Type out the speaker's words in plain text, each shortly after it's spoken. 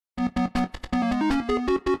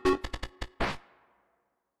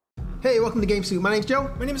Hey, welcome to GameSoup. My name's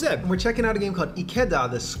Joe. My name's Ed. And we're checking out a game called Ikeda,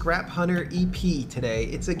 the Scrap Hunter EP today.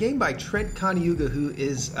 It's a game by Trent Kaniuga, who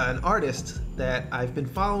is an artist that I've been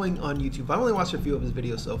following on YouTube. I've only watched a few of his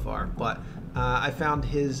videos so far, but I found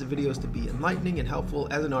his videos to be enlightening and helpful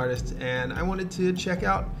as an artist, and I wanted to check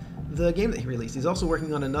out the game that he released. He's also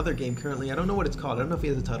working on another game currently. I don't know what it's called. I don't know if he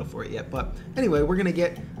has a title for it yet, but anyway, we're going to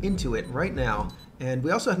get into it right now. And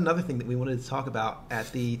we also had another thing that we wanted to talk about at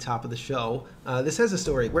the top of the show. This has a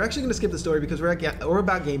story. We're actually going to skip the story because we're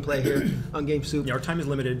about gameplay here on GameSoup. Yeah, our time is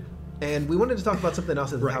limited. And we wanted to talk about something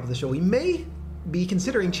else at the top of the show. We may be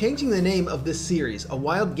considering changing the name of this series. A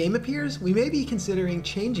Wild Game Appears. We may be considering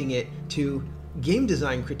changing it to Game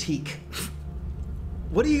Design Critique.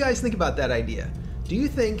 What do you guys think about that idea? Do you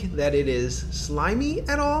think that it is slimy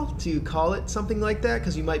at all to call it something like that?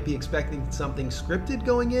 Because you might be expecting something scripted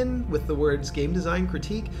going in with the words game design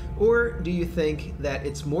critique. Or do you think that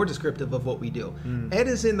it's more descriptive of what we do? Ed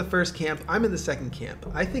is in the first camp. I'm in the second camp.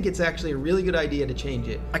 I think it's actually a really good idea to change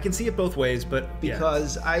it. I can see it both ways, but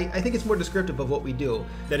because I think it's more descriptive of what we do.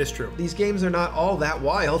 That is true. These games are not all that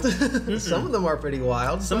wild. Some of them are pretty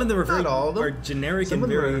wild. Some of them are not all of them. Are generic some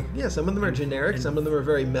and very... some of them are generic. Some of them are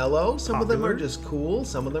very mellow. Some of them are just cool.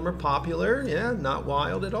 Some of them are popular. Yeah, not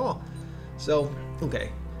wild at all. So,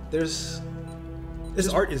 okay. This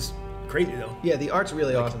art is crazy, though. Yeah, the art's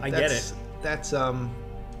really awesome. I get it. That's, I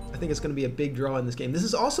think it's going to be a big draw in this game. This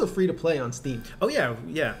is also free to play on Steam. Oh, yeah,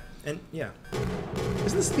 yeah. And, yeah.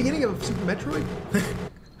 Isn't this the beginning of Super Metroid?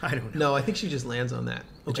 I don't know. No, I think she just lands on that.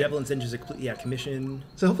 The Javelin Engine is commission.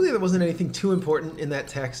 So hopefully there wasn't anything too important in that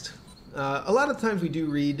text. A lot of times we do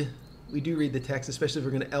read the text, especially if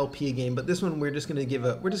we're going to LP a game. But this one, we're just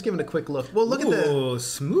giving a quick look. Well, look at the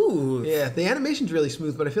smooth. Yeah, the animation's really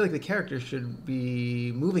smooth, but I feel like the character should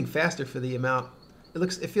be moving faster for the amount.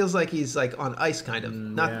 It feels like he's like on ice, kind of.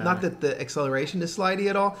 Not that the acceleration is slidey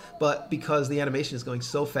at all, but because the animation is going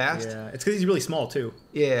so fast. Yeah, it's because he's really small too.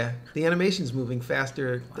 Yeah, the animation's moving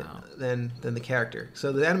faster than the character.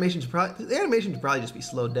 So the animation should probably just be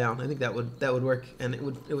slowed down. I think that would work, and it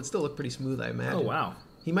would still look pretty smooth, I imagine. Oh wow.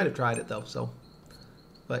 He might have tried it though, so.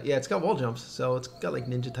 But yeah, it's got wall jumps, so it's got like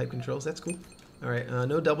ninja type controls. That's cool. All right,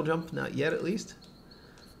 no double jump, not yet at least.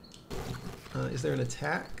 Is there an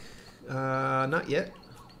attack? Not yet.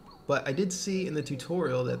 But I did see in the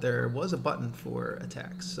tutorial that there was a button for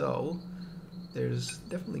attacks, so there's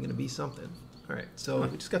definitely going to be something. All right, so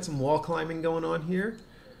we just got some wall climbing going on here.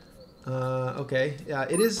 Okay, yeah,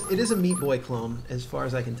 it is a Meat Boy clone as far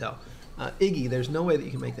as I can tell. Iggy, there's no way that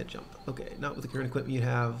you can make that jump. Okay, not with the current equipment you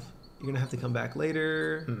have. You're gonna have to come back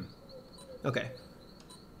later. Okay.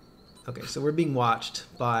 Okay, so we're being watched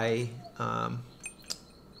by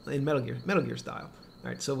in Metal Gear style. All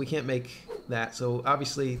right, so we can't make that. So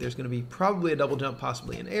obviously there's gonna be probably a double jump,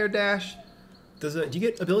 possibly an air dash. Do you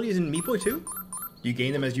get abilities in Meat Boy too? Do you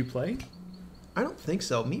gain them as you play? I don't think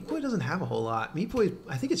so. Meat Boy doesn't have a whole lot. Meat Boy,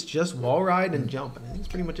 I think it's just wall ride and jump, and I think it's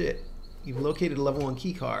pretty much it. You've located a level 1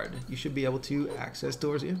 key card. You should be able to access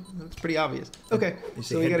doors. Yeah, that's pretty obvious. Okay,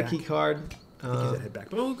 so we got a key card. Head back.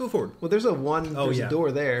 Oh, go forward. Well, there's a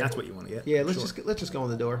door there. That's what you want to get. Yeah, let's just go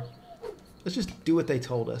in the door. Let's just do what they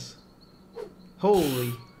told us.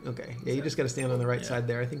 Holy. Okay. Yeah, you just got to stand on the right side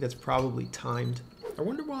there. I think that's probably timed. I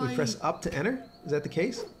wonder why. We press up to enter. Is that the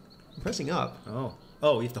case? I'm pressing up.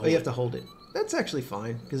 Oh, you have to hold it. You have to hold it. That's actually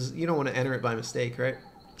fine because you don't want to enter it by mistake, right?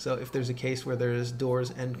 So if there's a case where there's doors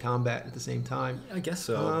and combat at the same time. I guess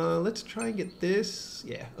so. Let's try and get this.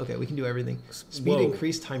 Yeah, okay, we can do everything. Speed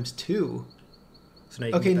increased times 2. So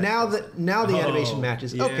now the animation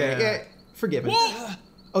matches. Yeah. Okay, yeah, forgiven.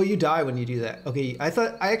 Oh, you die when you do that. Okay, I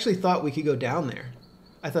actually thought we could go down there.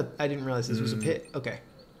 I didn't realize this was a pit. Okay.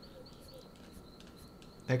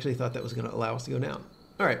 I actually thought that was going to allow us to go down.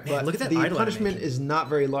 All right, but look at that the idle punishment animation. is not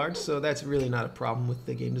very large, so that's really not a problem with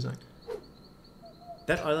the game design.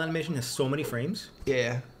 That idle animation has so many frames.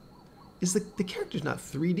 Yeah. Is the character's not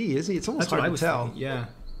 3D, is he? It's almost hard to tell. Thinking. Yeah.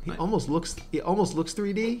 He almost looks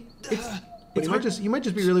 3D. But he might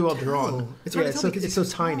just be really well drawn. It's hard to tell because it's so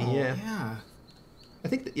tiny, small. Yeah. I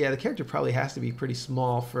think the character probably has to be pretty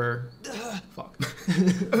small for fuck.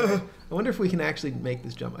 I wonder if we can actually make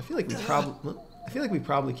this jump. I feel like we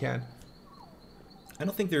probably can. I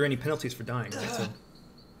don't think there are any penalties for dying, right? So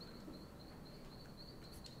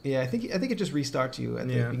yeah, I think it just restarts you at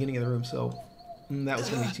the beginning of the room, so that was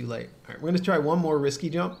going to be too late. All right, we're going to try one more risky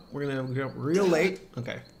jump. We're going to jump real late.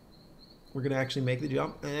 Okay. We're going to actually make the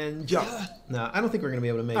jump and jump. No, I don't think we're going to be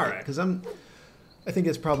able to make it because I think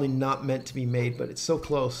it's probably not meant to be made, but it's so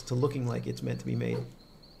close to looking like it's meant to be made.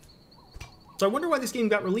 So I wonder why this game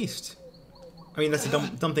got released. I mean, that's a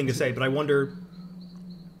dumb thing to say, but I wonder,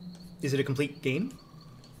 is it a complete game?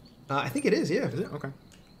 I think it is, yeah. Is it? Okay.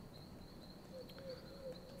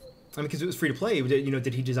 I mean, because it was free to play. You know,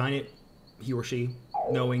 did he design it, he or she,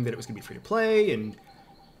 knowing that it was going to be free to play? And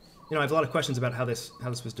you know, I have a lot of questions about how this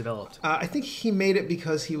was developed. I think he made it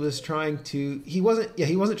because he was trying to. He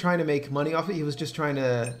wasn't trying to make money off it. He was just trying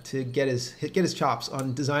to get his chops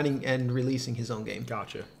on designing and releasing his own game.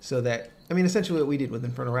 Gotcha. So that, I mean, essentially what we did with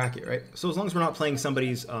Inferno Racket, right? So as long as we're not playing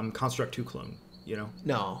somebody's Construct 2 clone, you know.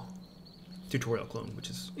 No. Tutorial clone, which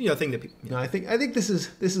is a thing that people. No, I think this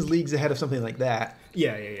is leagues ahead of something like that.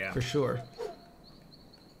 Yeah. For sure.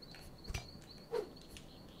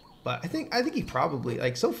 But I think he probably,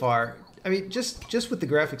 like, so far, I mean, just with the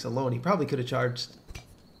graphics alone, he probably could have charged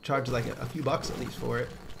like a few bucks at least for it.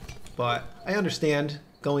 But I understand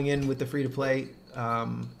going in with the free to play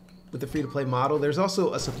model. There's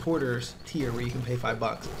also a supporters tier where you can pay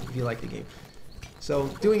 $5 if you like the game. So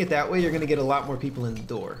doing it that way, you're going to get a lot more people in the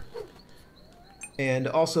door. And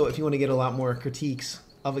also, if you want to get a lot more critiques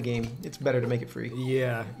of a game, it's better to make it free.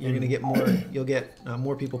 Yeah, you're going to get more. You'll get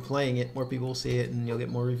more people playing it, more people will see it, and you'll get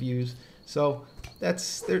more reviews. So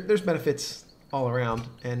there's benefits all around,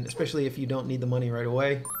 and especially if you don't need the money right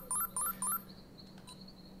away.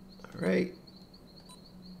 All right,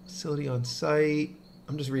 facility on site.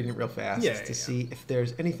 I'm just reading it real fast to see if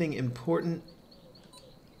there's anything important.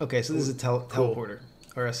 Okay, so this is a teleporter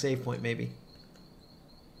or a save point, maybe.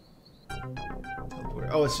 Teleporter.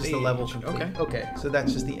 Oh, it's just a level. Okay. Okay, so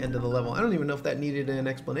that's just the end of the level. I don't even know if that needed an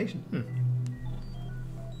explanation.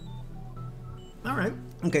 All right.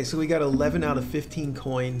 Okay, so we got 11 out of 15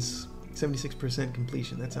 coins, 76%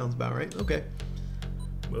 completion. That sounds about right. Okay.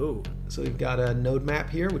 Whoa. So we've got a node map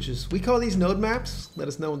here, which is, we call these node maps. Let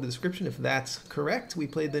us know in the description if that's correct. We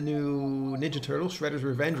played the new Ninja Turtle, Shredder's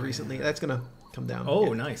Revenge recently. That's going to come down.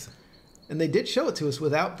 Oh, nice. And they did show it to us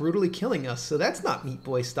without brutally killing us, so that's not Meat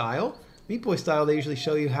Boy style. Meat Boy style, they usually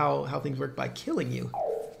show you how things work by killing you.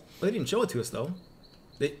 Well, they didn't show it to us, though.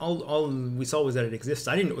 All we saw was that it exists.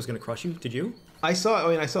 I didn't know it was going to crush you. Did you? I saw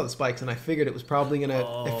the spikes, and I figured it was probably gonna.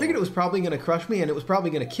 I figured it was probably gonna crush me, and it was probably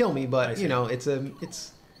gonna kill me. But you know, it's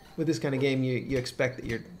with this kind of game, you expect that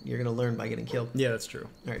you're gonna learn by getting killed. Yeah, that's true.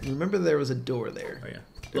 All right, remember there was a door there. Oh yeah,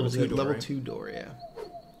 level 2 door. Yeah.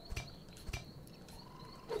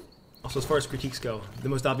 Also, as far as critiques go, the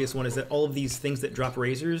most obvious one is that all of these things that drop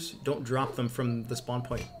razors don't drop them from the spawn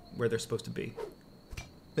point where they're supposed to be.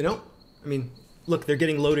 They don't? I mean, look, they're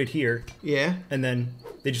getting loaded here. Yeah. And then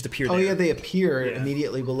they just appear there. Oh, yeah, they appear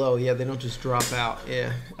immediately below. Yeah, they don't just drop out.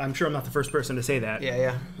 Yeah. I'm sure I'm not the first person to say that.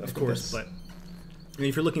 Yeah. Of course, but I mean,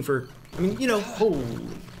 if you're looking for, I mean, you know,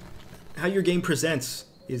 how your game presents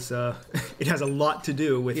is, it has a lot to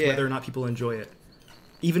do with whether or not people enjoy it.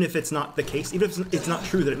 Even if it's not the case, even if it's not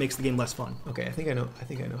true that it makes the game less fun. Okay, I think I know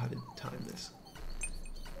how to time this.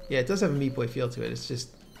 Yeah, it does have a Meat Boy feel to it. It's just,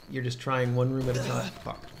 you're just trying one room at a time.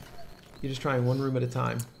 Fuck. You're just trying one room at a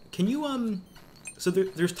time. Can you, so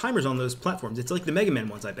there's timers on those platforms. It's like the Mega Man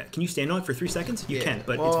ones, I bet. Can you stand on it for 3 seconds? You can,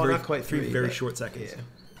 but it's not quite three very short seconds. Yeah.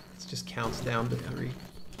 It just counts down to 3.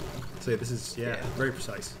 So yeah, this is, very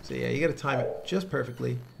precise. So yeah, you got to time it just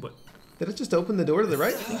perfectly. What? Did it just open the door to the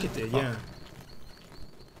right? I think it did, yeah.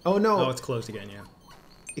 Oh no! Oh, it's closed again. Yeah.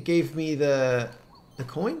 It gave me the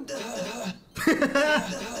coin.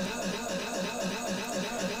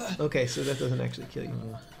 Okay, so that doesn't actually kill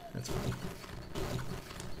you. That's fine.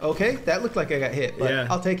 Okay, that looked like I got hit, but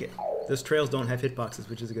I'll take it. Those trails don't have hitboxes,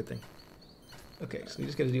 which is a good thing. Okay, so we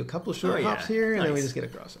just got to do a couple of short hops here, and then we just get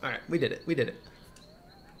across. All right, we did it.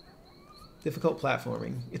 Difficult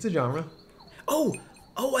platforming. It's a genre. Oh,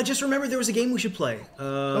 I just remembered there was a game we should play.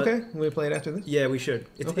 Okay, we play it after this? Yeah, we should.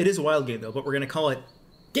 It is a wild game, though, but we're going to call it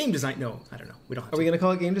Game Design. No, I don't know. We don't have to. Are we going to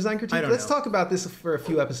call it Game Design Critique? I don't know. Let's talk about this for a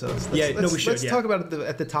few episodes. We should. Let's talk about it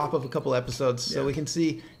at the top of a couple episodes so we can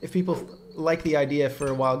see if people like the idea for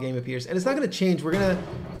a wild game appears. And it's not going to change.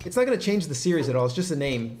 It's not going to change the series at all. It's just a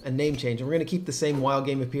name change. And we're going to keep the same Wild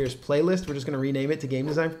Game Appears playlist. We're just going to rename it to Game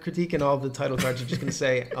Design Critique, and all the title cards are just going to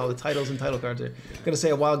say, all the titles and title cards are going to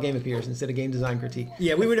say a Wild Game Appears instead of Game Design Critique.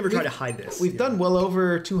 Yeah, we would never try to hide this. We've done well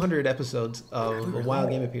over 200 episodes of a Wild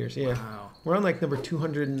Game Appears. Yeah. Wow. We're on like number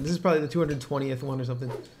 200, and this is probably the 220th one or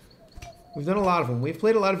something. We've done a lot of them. We've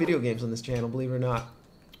played a lot of video games on this channel, believe it or not.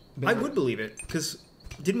 I would believe it, because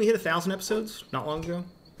didn't we hit 1,000 episodes not long ago?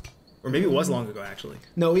 Or maybe it was long ago, actually.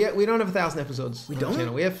 No, we don't have 1,000 episodes on don't? the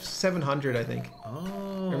channel. We have 700, I think.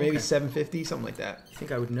 Oh, or maybe 750, something like that. You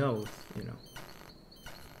think I would know, you know.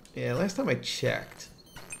 Yeah, last time I checked.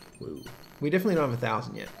 Woo. We definitely don't have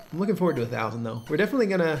 1,000 yet. I'm looking forward to 1,000, though. We're definitely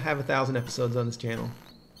going to have 1,000 episodes on this channel.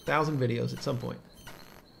 1,000 videos at some point.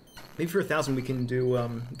 Maybe for 1,000 we can do,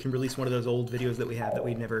 we can release one of those old videos that we have that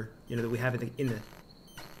we never, that we have in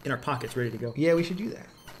in our pockets, ready to go. Yeah, we should do that.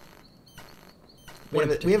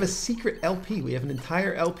 We have a secret LP. We have an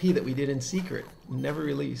entire LP that we did in secret, never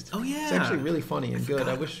released. Oh yeah, it's actually really funny and good.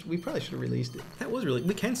 I wish we probably should have released it. That was really.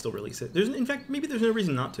 We can still release it. In fact, maybe there's no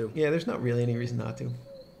reason not to. Yeah, there's not really any reason not to.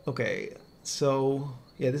 Okay, so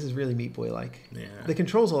yeah, this is really Meat Boy like. Yeah. The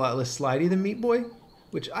controls a lot less slidey than Meat Boy,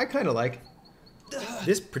 which I kind of like.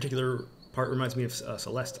 This particular part reminds me of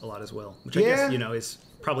Celeste a lot as well, which I guess is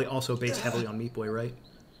probably also based heavily on Meat Boy, right?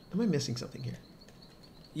 Am I missing something here?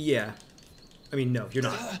 Yeah. I mean, no, you're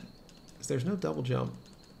not. There's no double jump,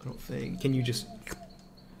 I don't think. Can you just...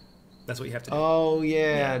 That's what you have to do. Oh,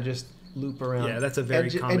 yeah, just loop around. Yeah, that's a very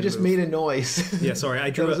common I just move. made a noise. Yeah, sorry, I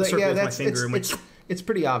drew a circle with my finger and went... It's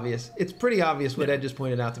pretty obvious. It's pretty obvious what Ed just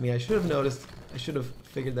pointed out to me. I should have noticed. I should have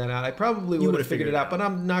figured that out. I probably would have figured it out, but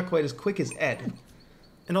I'm not quite as quick as Ed.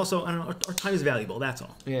 And also, I don't know, our time is valuable, that's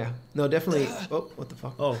all. Yeah. No, definitely... Oh, what the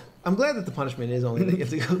fuck? Oh. I'm glad that the punishment is only that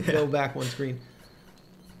you have to go back one screen.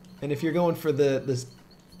 And if you're going for the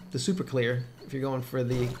super clear, if you're going for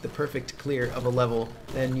the perfect clear of a level,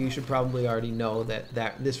 then you should probably already know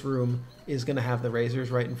that this room is going to have the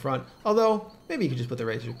razors right in front. Although, maybe you could just put the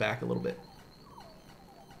razors back a little bit.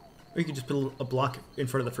 Or you could just put a block in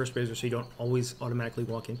front of the first razor so you don't always automatically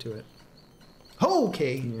walk into it.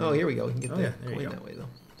 Okay. Yeah. Oh, here we go. We can get there coin that way, though.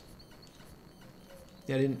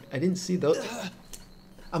 Yeah, I didn't see those.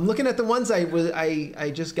 I'm looking at the ones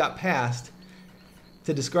I just got past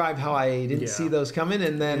to describe how I didn't see those coming,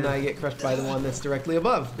 and then I get crushed by the one that's directly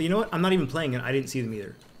above. But you know what? I'm not even playing it. I didn't see them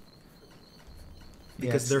either.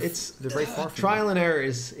 Because they're very far from trial and error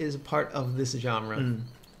is a part of this genre. Mm.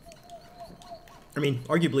 I mean,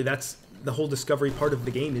 arguably, that's the whole discovery part of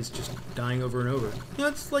the game is just dying over and over. You know,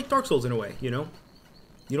 it's like Dark Souls in a way, you know?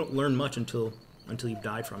 You don't learn much until you've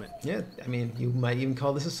died from it. Yeah, I mean, you might even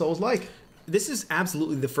call this a Souls-like. This is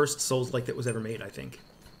absolutely the first Souls-like that was ever made, I think.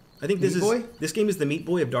 I think this game is the Meat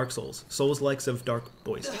Boy of Dark Souls. Souls-likes of Dark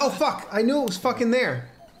Boys. Oh, fuck! I knew it was fucking there.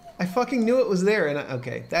 I fucking knew it was there, and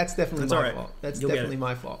okay, that's definitely my fault. That's definitely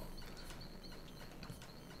my fault.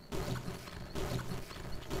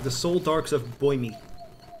 The Soul Darks of Boy Meat's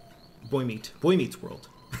World.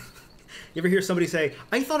 You ever hear somebody say,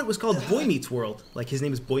 I thought it was called Boy Meat's World? Like his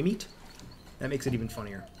name is Boy Meat? That makes it even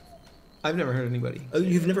funnier. I've never heard anybody. Oh,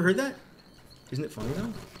 you've never heard that? Isn't it funny,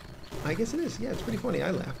 though? I guess it is. Yeah, it's pretty funny. I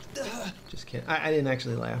laughed. Just kidding. I didn't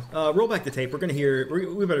actually laugh. Roll back the tape. We're going to hear...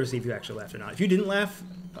 We better see if you actually laughed or not. If you didn't laugh,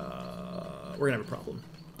 we're going to have a problem.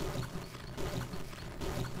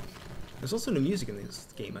 There's also no music in this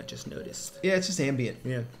game, I just noticed. Yeah, it's just ambient.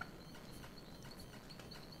 Yeah. And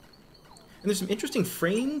there's some interesting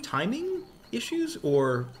frame timing issues,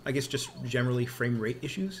 or I guess just generally frame rate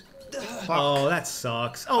issues. Fuck. Oh, that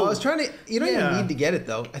sucks. Oh, I was trying to... You don't even need to get it,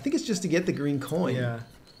 though. I think it's just to get the green coin. Yeah.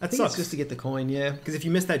 I think it's just to get the coin, yeah. Because if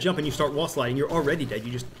you miss that jump and you start wall sliding, you're already dead.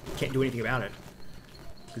 You just can't do anything about it.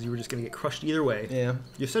 Because you were just going to get crushed either way. Yeah.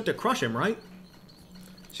 You're set to crush him, right?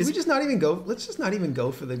 Should we just not even go... Let's just not even go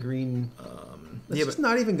for the green... Let's just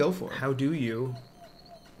not even go for it. How do you...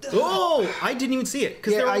 Oh! I didn't even see it.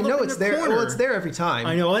 Yeah, I know it's there. Well, it's there every time.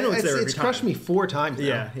 I know it's there every time. It's crushed me 4 times now.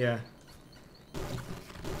 Yeah, yeah.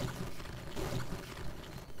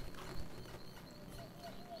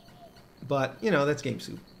 But, you know, that's Game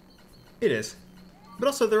Soup. It is. But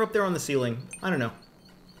also, they're up there on the ceiling. I don't know.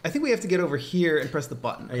 I think we have to get over here and press the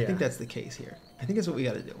button. Yeah. I think that's the case here. I think that's what we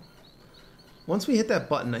got to do. Once we hit that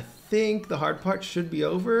button, I think the hard part should be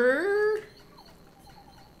over.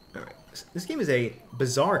 All right. This game is a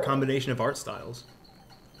bizarre combination of art styles.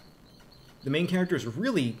 The main character is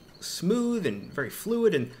really smooth and very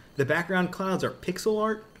fluid, and the background clouds are pixel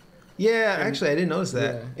art. Yeah, actually, I didn't notice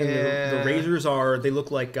that. Yeah. And the razors they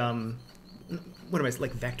look like, what am I,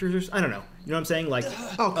 like vectors or I don't know. You know what I'm saying? Like,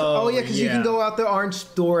 oh yeah, because you can go out the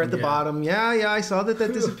orange door at the bottom. Yeah, I saw that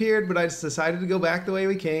disappeared, but I just decided to go back the way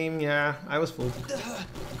we came. Yeah, I was fooled.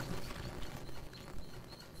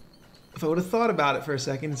 If I would have thought about it for a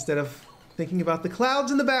second instead of thinking about the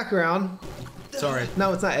clouds in the background. Sorry.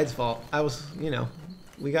 No, it's not Ed's fault. I was, you know,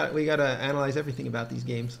 we got to analyze everything about these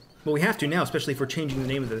games. Well, we have to now, especially if we're changing the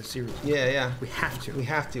name of the series. Yeah. We have to. We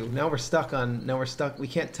have to. Now we're stuck. We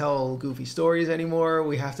can't tell goofy stories anymore.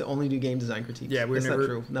 We have to only do game design critiques. Yeah, that's not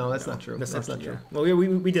true. No, that's not true. That's not true. Well,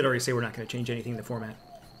 we did already say we're not going to change anything in the format.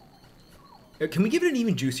 Can we give it an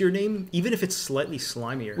even juicier name, even if it's slightly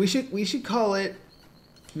slimier? We should call it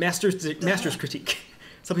Master's Critique.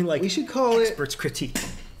 Something like we should call Expert's Critique.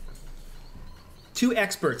 2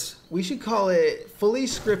 experts. We should call it Fully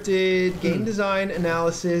Scripted Game Design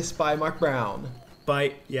Analysis by Mark Brown.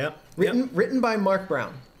 Written by Mark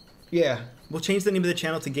Brown. Yeah. We'll change the name of the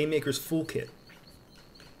channel to Game Maker's Fool Kit.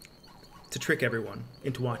 to trick everyone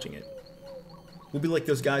into watching it. We'll be like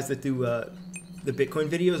those guys that do the Bitcoin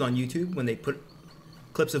videos on YouTube when they put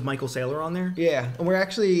clips of Michael Saylor on there. Yeah, and we're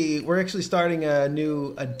actually starting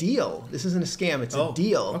a deal. This isn't a scam; it's a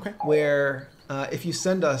deal. Okay. Where if you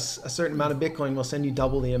send us a certain amount of Bitcoin, we'll send you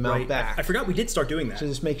double the amount back. I forgot we did start doing that. So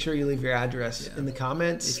just make sure you leave your address in the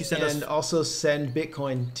comments, if you send and also send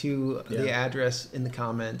Bitcoin to the address in the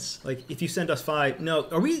comments. Like if you send us 5, no,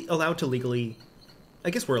 are we allowed to legally? I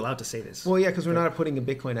guess we're allowed to say this. Well, yeah, because we're not putting a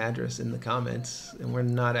Bitcoin address in the comments, and we're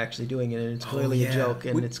not actually doing it, and it's clearly a joke,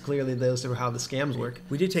 and it's clearly those are how the scams work.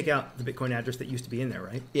 We did take out the Bitcoin address that used to be in there,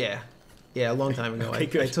 right? Yeah, a long time ago. Okay,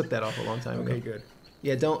 good. I took that off a long time ago. Okay, good.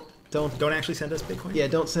 Yeah, don't actually send us Bitcoin. Yeah,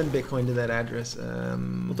 don't send Bitcoin to that address.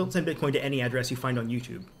 Well, don't send Bitcoin to any address you find on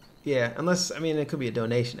YouTube. Yeah, unless it could be a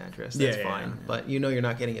donation address. That's fine. Yeah. But you're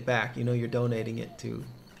not getting it back. You're donating it to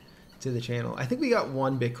the channel. I think we got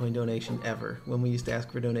one Bitcoin donation ever when we used to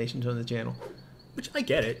ask for donations on the channel. Which I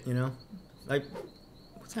get it, Like,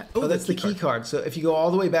 what's that? Oh, that's the key card. So if you go all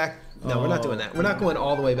the way back, no, we're not doing that. We're not going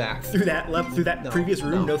all the way back through that previous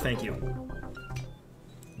room. No, thank you.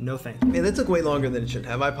 No, thank you. Man, that took way longer than it should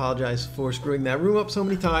have. I apologize for screwing that room up so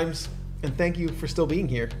many times, and thank you for still being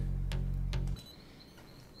here.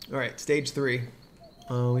 All right, stage 3.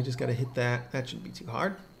 We just got to hit that. That shouldn't be too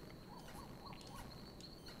hard.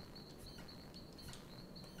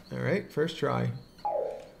 All right, first try.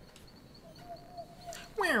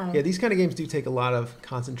 Yeah, these kind of games do take a lot of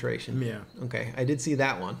concentration. Yeah. Okay, I did see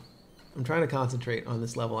that one. I'm trying to concentrate on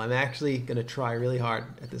this level. I'm actually going to try really hard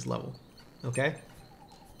at this level. Okay?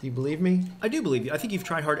 Do you believe me? I do believe you. I think you've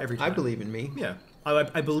tried hard every time. I believe in me. Yeah.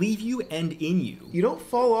 I believe you and in you. You don't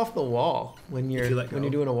fall off the wall when you're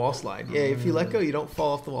doing a wall slide. Yeah, if you let go, you don't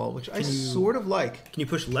fall off the wall, which I sort of like. Can you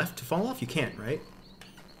push left to fall off? You can't, right?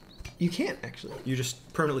 You can't, actually. You're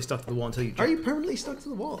just permanently stuck to the wall until you jump. Are you permanently stuck to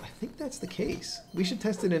the wall? I think that's the case. We should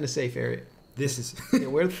test it in a safe area. This is... Yeah,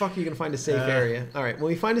 where the fuck are you going to find a safe area? All right, when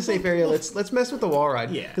we find a safe area, let's mess with the wall ride.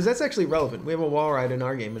 Yeah. Because that's actually relevant. We have a wall ride in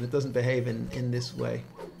our game, and it doesn't behave in this way.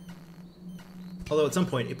 Although at some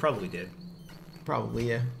point, it probably did. Probably,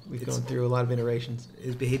 yeah. We've gone through a lot of iterations.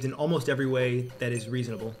 It's behaved in almost every way that is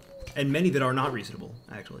reasonable. And many that are not reasonable,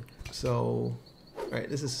 actually. So, all right,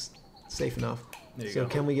 this is safe enough. There you go. go.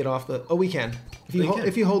 Can we get off the... Oh, we can.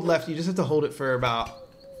 If you hold left, you just have to hold it for about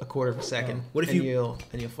a quarter of a second. What if you'll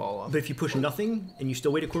fall off. But if you push nothing and you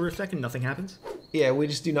still wait a quarter of a second, nothing happens? Yeah, we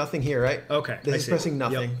just do nothing here, right? Okay. This is pressing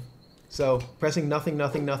nothing. Yep. So pressing nothing,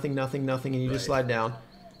 and you just slide down.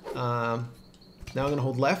 Now I'm going to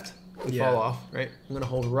hold left and fall off, right? I'm going to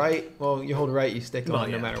hold right. Well, you hold right, you stick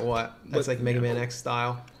on no matter what. That's like Mega Man X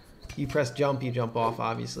style. You press jump, you jump off,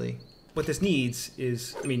 obviously. What this needs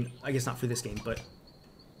is, I guess not for this game, but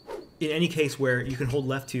in any case where you can hold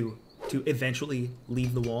left to eventually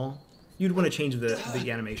leave the wall, you'd want to change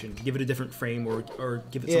the animation, give it a different frame, or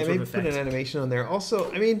give it some sort of effect. Yeah, maybe put an animation on there.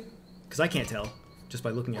 Also, because I can't tell just by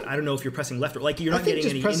looking at it. I don't know if you're pressing left or you're not getting any input.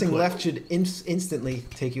 I think just pressing left should instantly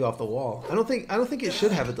take you off the wall. I don't think it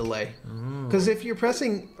should have a delay. Because if you're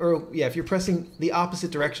pressing the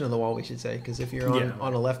opposite direction of the wall, we should say. Because if you're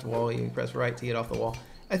on a left wall, you press right to get off the wall.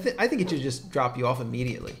 I think it should just drop you off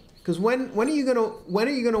immediately. Because when are you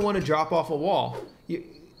gonna want to drop off a wall?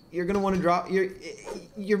 You're gonna want to drop.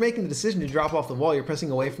 You're making the decision to drop off the wall. You're pressing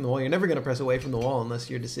away from the wall. You're never gonna press away from the wall unless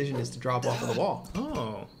your decision is to drop off of the wall.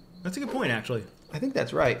 Oh, that's a good point, actually. I think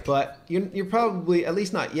that's right, but you're probably, at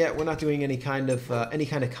least not yet. We're not doing any kind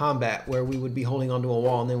of combat where we would be holding onto a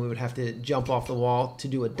wall and then we would have to jump off the wall to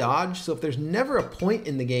do a dodge. So if there's never a point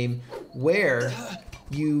in the game where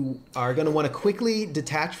you are going to want to quickly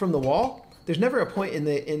detach from the wall, there's never a point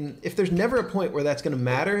if there's never a point where that's going to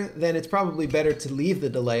matter, then it's probably better to leave the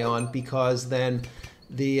delay on, because then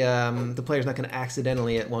the player's not going to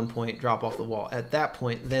accidentally at one point drop off the wall. At that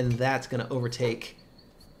point, then that's going to overtake.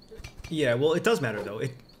 Yeah, well, it does matter though.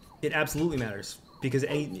 It absolutely matters, because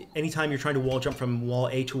anytime you're trying to wall jump from wall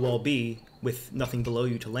A to wall B with nothing below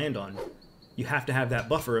you to land on, you have to have that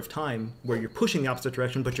buffer of time where you're pushing the opposite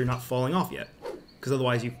direction, but you're not falling off yet. Because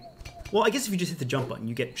otherwise well, I guess if you just hit the jump button,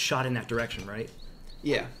 you get shot in that direction, right?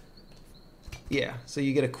 Yeah. Yeah, so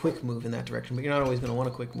you get a quick move in that direction, but you're not always going to want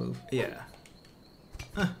a quick move. Yeah.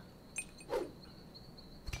 I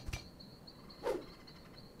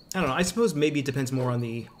don't know. I suppose maybe it depends more on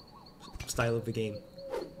the style of the game.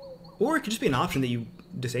 Or it could just be an option that you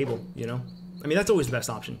disable, that's always the best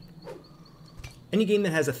option. Any game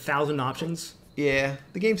that has 1,000 options. Yeah,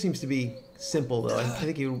 the game seems to be simple, though. I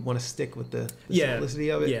think you want to stick with the simplicity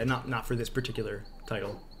of it. Yeah, not for this particular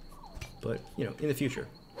title. But, in the future.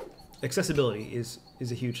 Accessibility is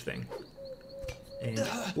a huge thing.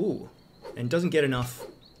 And doesn't get enough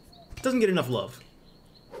doesn't get enough love.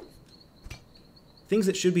 Things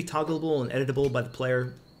that should be toggleable and editable by the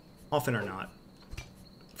player often are not.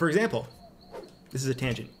 For example, this is a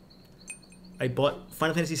tangent. I bought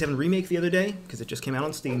Final Fantasy VII Remake the other day because it just came out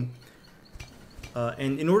on Steam.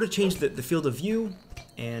 And in order to change the field of view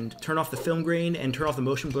and turn off the film grain and turn off the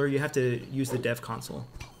motion blur, you have to use the dev console,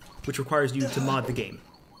 which requires you to mod the game.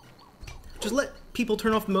 Just let people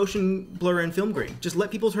turn off the motion blur and film grain. Just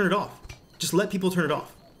let people turn it off. Just let people turn it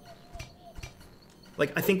off.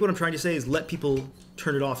 Like, I think what I'm trying to say is let people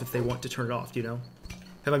turn it off if they want to turn it off, do you know?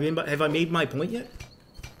 Have I made my point yet?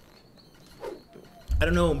 I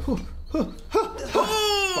don't know.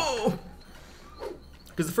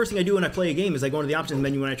 Because the first thing I do when I play a game is I go into the options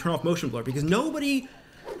menu and I turn off motion blur, because nobody...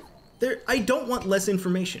 I don't want less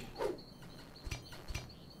information.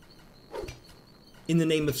 In the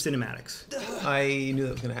name of cinematics. I knew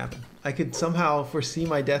that was going to happen. I could somehow foresee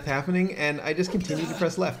my death happening, and I just continued to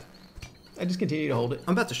press left. I just continue to hold it.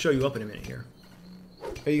 I'm about to show you up in a minute here.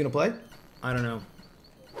 Are you going to play? I don't know.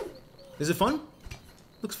 Is it fun?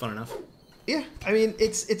 Looks fun enough. Yeah, I mean,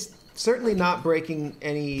 it's certainly not breaking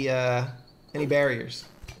any barriers.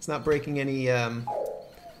 It's not breaking any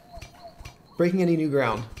new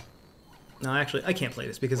ground. No, actually, I can't play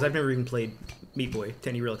this because I've never even played Meat Boy to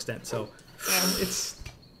any real extent, so... It's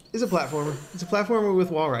a platformer. It's a platformer with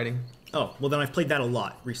wall riding. Oh, well then I've played that a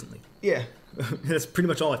lot recently. Yeah. That's pretty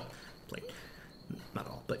much all I've played. Not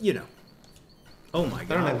all, but you know. Oh my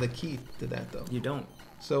god. I don't have the key to that, though. You don't.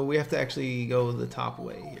 So we have to actually go the top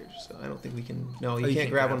way here. So I don't think we can... No, you can't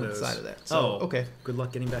grab onto the side of that. So, okay. Good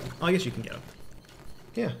luck getting back. Oh, I guess you can get up.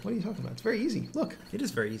 Yeah, what are you talking about? It's very easy. Look. It is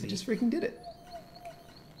very easy. I just freaking did it.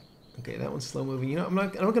 Okay, that one's slow moving. You know, I'm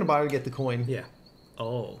not going to bother to get the coin. Yeah.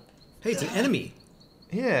 Oh. Hey, it's an enemy.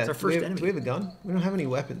 Yeah. It's our first enemy. Do we have a gun? We don't have any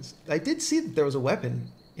weapons. I did see that there was a weapon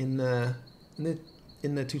in the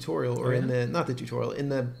tutorial, or in the not the tutorial, in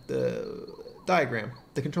the diagram,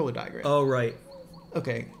 the controller diagram. Oh right.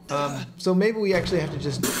 Okay. So maybe we actually have to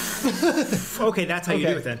just. Okay, that's how you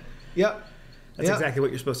do it then. Yep. That's exactly what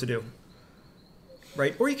you're supposed to do.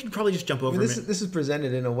 Right? Or you can probably just jump over this is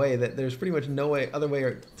presented in a way that there's pretty much no other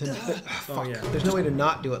way to... Oh, yeah. There's no way to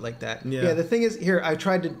not do it like that. Yeah. The thing is, here,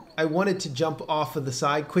 I wanted to jump off of the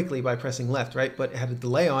side quickly by pressing left, right? But it had a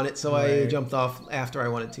delay on it, so I jumped off after I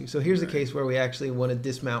wanted to. So here's a case where we actually want to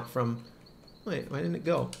dismount from... Wait, why didn't it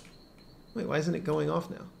go? Wait, why isn't it going off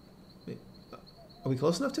now? Wait, are we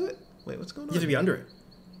close enough to it? Wait, what's going on? You have to be under it.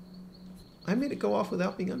 I made it go off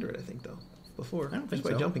without being under it, I think, though. Before. I don't think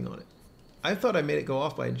just by jumping on it. I thought I made it go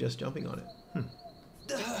off by just jumping on it.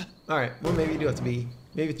 All right. Well, maybe you do have to be.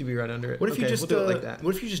 Maybe you have to be right under it. What if you just we'll do it like that?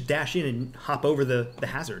 What if you just dash in and hop over the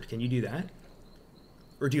hazard? Can you do that?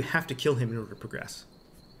 Or do you have to kill him in order to progress?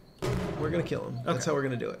 We're gonna kill him. That's how we're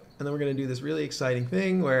gonna do it. And then we're gonna do this really exciting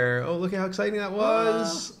thing where, oh, look at how exciting that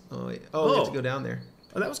was. We have to go down there.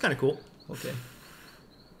 Oh, that was kind of cool. Okay.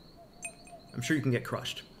 I'm sure you can get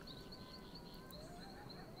crushed.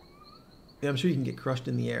 Yeah, I'm sure you can get crushed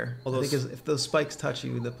in the air. I think if those spikes touch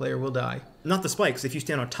you, the player will die. Not the spikes. If you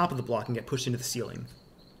stand on top of the block and get pushed into the ceiling.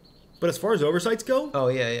 But as far as oversights go,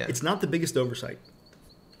 it's not the biggest oversight.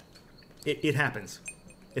 It happens.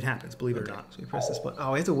 It happens, believe it or not. So we press this button.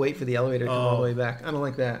 Oh, I have to wait for the elevator to come all the way back. I don't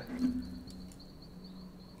like that.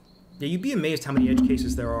 Yeah, you'd be amazed how many edge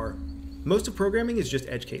cases there are. Most of programming is just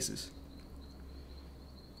edge cases.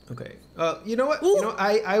 Okay. You know what? Ooh. You know,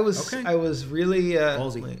 I was really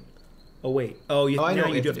ballsy. Wait. Oh wait. Oh, I know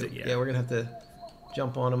now you do. Yeah, we're gonna have to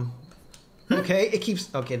jump on him. Okay, it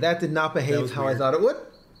keeps. Okay, that did not behave how weird. I thought it would.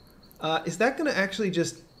 Is that gonna actually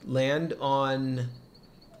just land on?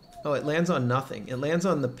 Oh, it lands on nothing. It lands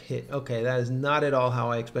on the pit. Okay, that is not at all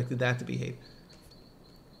how I expected that to behave.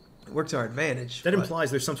 It works to our advantage. That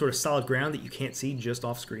implies there's some sort of solid ground that you can't see just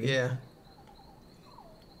off screen. Yeah.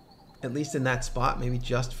 At least in that spot, maybe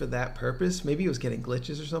just for that purpose. Maybe it was getting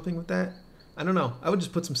glitches or something with that. I don't know. I would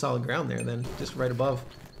just put some solid ground there then, just right above.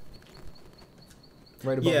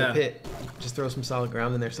 Right above the pit. Just throw some solid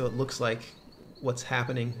ground in there so it looks like what's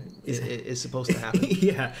happening is supposed to happen.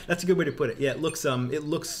 Yeah, that's a good way to put it. Yeah, it looks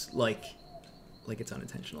like it's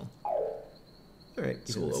unintentional. All right,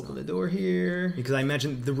 so we'll open the door here. Because I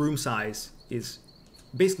imagine the room size is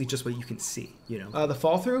basically just what you can see, you know. The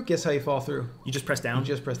fall through? Guess how you fall through? You just press down? You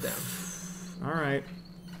just press down. All right.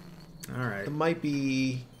 All right. It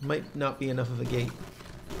might not be enough of a gate.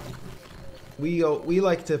 We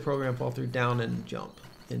like to program fall through down and jump.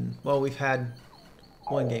 We've had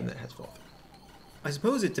one game that has fall through. I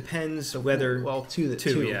suppose it depends whether... Well, two,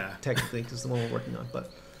 yeah. Technically, because the one we're working on,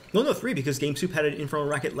 but... No, 3, because GameSoup had an infernal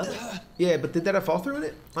racket level. Yeah, but did that have fall through in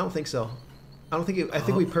it? I don't think so. I don't think I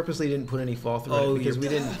think we purposely didn't put any fall through in it because we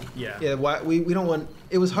didn't. Yeah. Yeah. We don't want.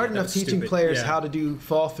 It was hard enough teaching stupid. players how to do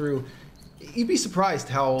fall through. You'd be surprised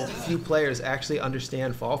how few players actually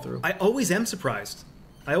understand fall through. I always am surprised.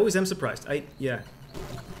 I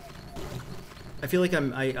feel like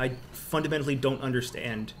I fundamentally don't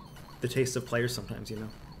understand the taste of players sometimes. You know.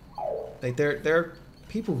 Like there are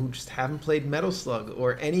people who just haven't played Metal Slug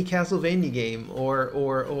or any Castlevania game or.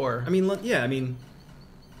 I mean.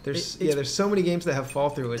 There's so many games that have fall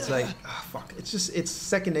through. It's like, oh, fuck. It's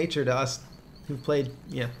second nature to us who've played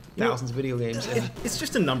thousands of video games. And it's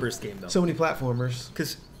just a numbers game though. So many platformers.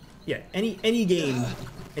 Because any game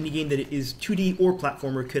that is 2D or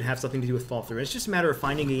platformer could have something to do with fall through. It's just a matter of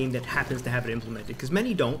finding a game that happens to have it implemented. Because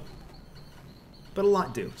many don't, but a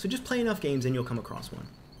lot do. So just play enough games and you'll come across one,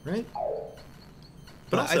 right?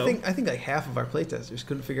 But also, I think like half of our playtesters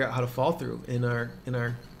couldn't figure out how to fall through in our.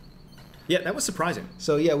 Yeah, that was surprising.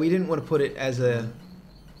 So yeah, we didn't want to put it as a.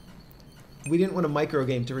 We didn't want a micro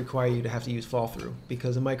game to require you to have to use fall through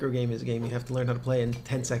because a micro game is a game you have to learn how to play in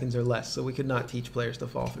 10 seconds or less. So we could not teach players to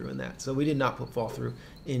fall through in that. So we did not put fall through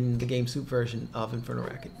in the GameSoup version of Inferno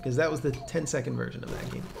Racket because that was the 10-second version of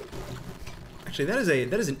that game. Actually,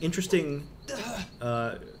 that is an interesting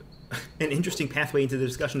pathway into the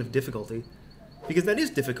discussion of difficulty, because that is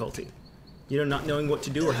difficulty. You know, not knowing what to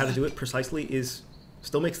do or how to do it precisely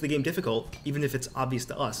still makes the game difficult, even if it's obvious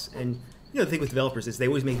to us. And you know, the thing with developers is they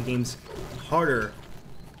always make the games harder,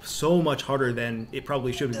 so much harder than it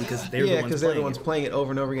probably should be because they're the ones playing it over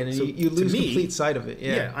and over again, and so you lose complete sight of it.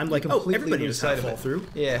 Yeah, I'm like, everybody knows how to fall through.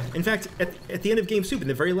 Yeah. In fact, at the end of GameSoup, in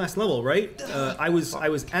the very last level, right, I was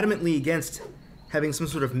adamantly against having some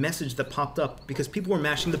sort of message that popped up because people were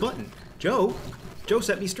mashing the button. Joe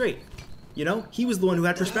set me straight. You know, he was the one who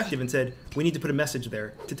had perspective and said, we need to put a message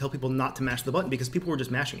there to tell people not to mash the button because people were just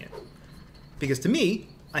mashing it. Because to me,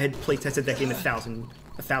 I had play tested that game a thousand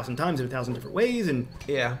times in 1,000 different ways, and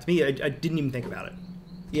to me, I didn't even think about it.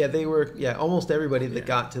 Yeah, they were. Yeah, almost everybody that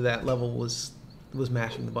got to that level was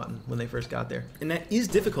mashing the button when they first got there. And that is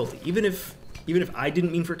difficulty. Even if I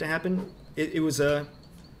didn't mean for it to happen, it was a.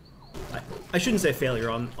 I shouldn't say failure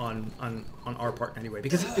on our part anyway,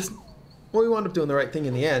 because it's. Well, we wound up doing the right thing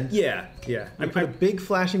in the end. Yeah. We put a big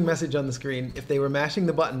flashing message on the screen. If they were mashing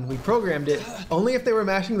the button, we programmed it only if they were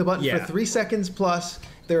mashing the button for 3 seconds plus.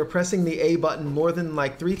 They were pressing the A button more than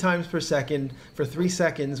like 3 times per second. For 3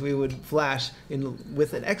 seconds, we would flash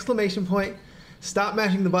with an exclamation point. Stop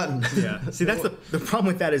mashing the button. Yeah. See, that's the problem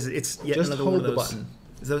with that is it's yet just another hold one of the those, button.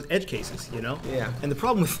 Those edge cases, you know. Yeah. And the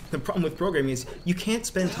problem with programming is you can't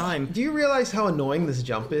spend time. Do you realize how annoying this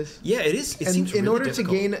jump is? Yeah, it is. It and seems really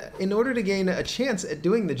difficult. In order to gain a chance at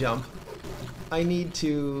doing the jump, I need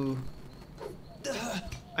to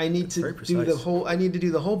do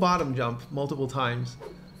the whole bottom jump multiple times.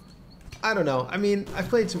 I don't know. I mean, I've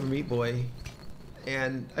played Super Meat Boy,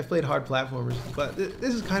 and I've played hard platformers, but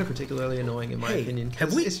this is kind of particularly annoying in my opinion.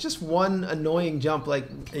 It's just one annoying jump. Like,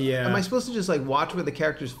 am I supposed to just like watch where the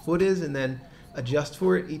character's foot is and then adjust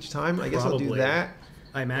for it each time? I guess I'll do that.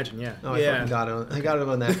 I imagine, yeah. Oh, I fucking got it. I got it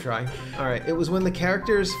on that try. All right. It was when the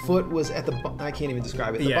character's foot was at the. I can't even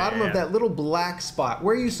describe it. The bottom of that little black spot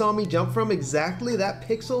where you saw me jump from. Exactly that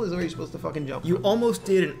pixel is where you're supposed to fucking jump. You almost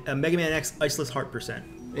did a Mega Man X Iceless Heart %.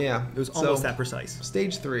 Yeah. It was almost that precise.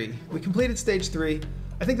 Stage 3. We completed stage 3.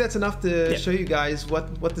 I think that's enough to show you guys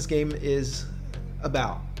what this game is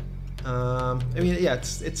about. I mean,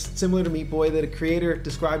 it's similar to Meat Boy. That a creator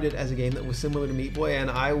described it as a game that was similar to Meat Boy, and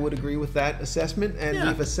I would agree with that assessment. And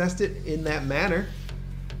we've assessed it in that manner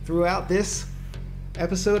throughout this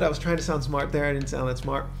episode. I was trying to sound smart there. I didn't sound that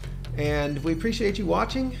smart. And we appreciate you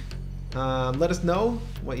watching. Let us know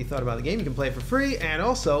what you thought about the game. You can play it for free, and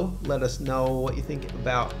also let us know what you think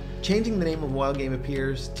about changing the name of Wild Game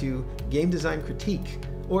Appears to Game Design Critique,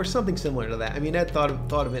 or something similar to that. I mean, Ed thought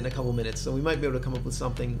of it in a couple minutes, so we might be able to come up with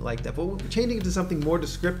something like that. But we're changing it to something more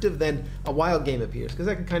descriptive than a Wild Game Appears, because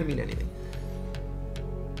that can kind of mean anything.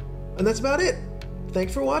 And that's about it.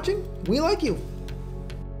 Thanks for watching. We like you.